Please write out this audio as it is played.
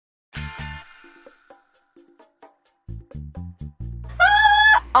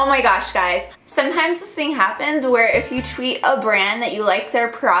Oh my gosh, guys. Sometimes this thing happens where if you tweet a brand that you like their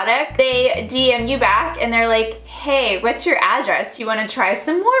product, they DM you back and they're like, hey, what's your address? You want to try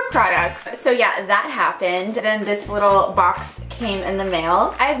some more products? So yeah, that happened. Then this little box came in the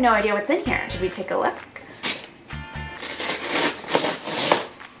mail. I have no idea what's in here. Should we take a look?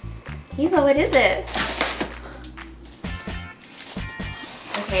 Hazel, what is it?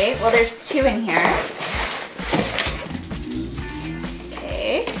 Okay, well there's two in here.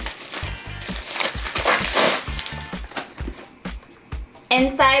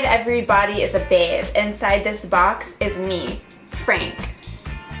 Inside every body is a babe. Inside this box is me, Frank.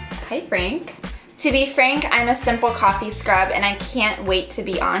 Hi, Frank. To be frank, I'm a simple coffee scrub and I can't wait to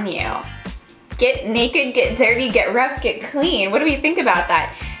be on you. Get naked, get dirty, get rough, get clean. What do we think about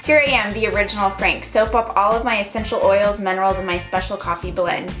that? Here I am, the original Frank. Soap up all of my essential oils, minerals, and my special coffee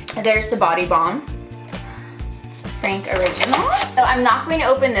blend. There's the body balm. Frank original. So I'm not going to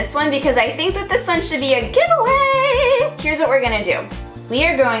open this one because I think that this one should be a giveaway. Here's what we're gonna do. We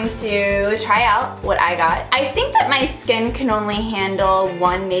are going to try out what I got. I think that my skin can only handle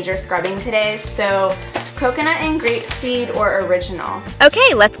one major scrubbing today, so coconut and grapeseed or original.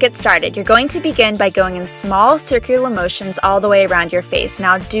 Okay, let's get started. You're going to begin by going in small circular motions all the way around your face.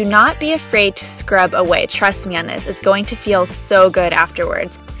 Now, do not be afraid to scrub away. Trust me on this. It's going to feel so good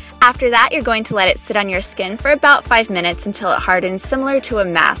afterwards. After that, you're going to let it sit on your skin for about 5 minutes until it hardens, similar to a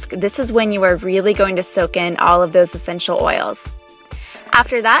mask. This is when you are really going to soak in all of those essential oils.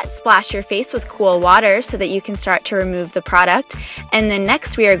 After that, splash your face with cool water so that you can start to remove the product. And then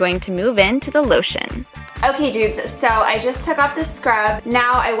next we are going to move into the lotion. Okay dudes, so I just took off the scrub.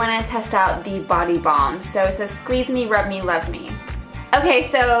 Now I want to test out the body balm. So it says squeeze me, rub me, love me. Okay,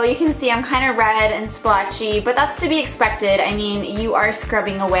 so you can see I'm kind of red and splotchy, but that's to be expected. I mean, you are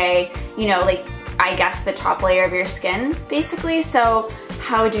scrubbing away, you know, like I guess the top layer of your skin basically, so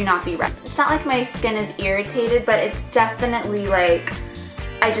how would you not be red? It's not like my skin is irritated, but it's definitely like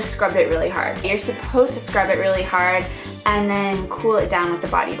I just scrubbed it really hard. You're supposed to scrub it really hard and then cool it down with the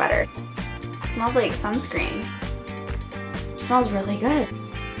body butter. It smells like sunscreen. It smells really good.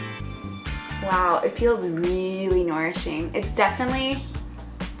 Wow, it feels really nourishing. It's definitely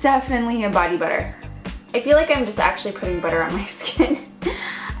a body butter. I feel like I'm just actually putting butter on my skin.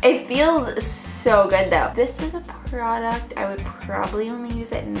 It feels so good though. This is a product I would probably only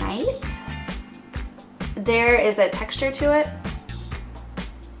use at night. There is a texture to it.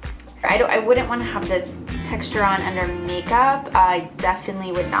 I wouldn't want to have this texture on under makeup. I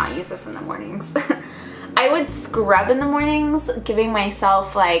definitely would not use this in the mornings. I would scrub in the mornings, giving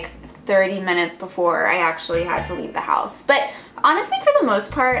myself like 30 minutes before I actually had to leave the house. But honestly, for the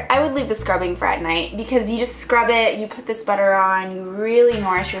most part, I would leave the scrubbing for at night because you just scrub it, you put this butter on, you really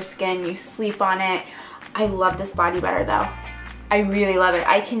nourish your skin, you sleep on it. I love this body butter though. I really love it.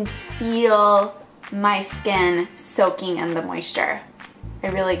 I can feel my skin soaking in the moisture. I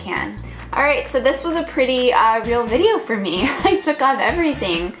really can. Alright, so this was a pretty real video for me. I took off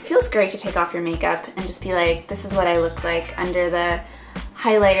everything. It feels great to take off your makeup and just be like, this is what I look like under the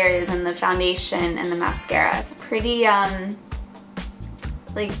highlighters and the foundation and the mascara. It's pretty,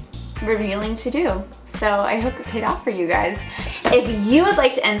 like, revealing to do. So I hope it paid off for you guys. If you would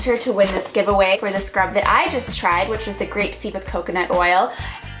like to enter to win this giveaway for the scrub that I just tried, which was the grapeseed with coconut oil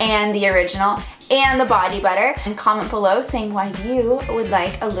and the original and the body butter, and comment below saying why you would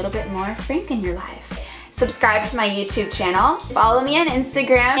like a little bit more Frank in your life. Subscribe to my YouTube channel, follow me on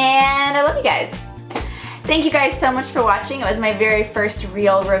Instagram, and I love you guys. Thank you guys so much for watching. It was my very first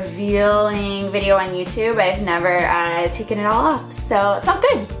real revealing video on YouTube. I've never taken it all off, so it felt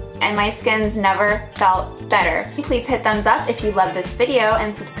good. And my skin's never felt better. Please hit thumbs up if you love this video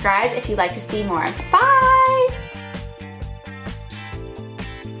and subscribe if you'd like to see more. Bye!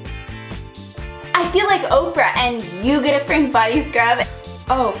 I feel like Oprah and you get a Frank body scrub.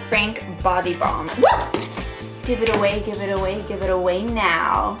 Oh, Frank body balm. Woo! Give it away, give it away, give it away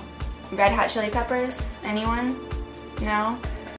now. Red Hot Chili Peppers? Anyone? No?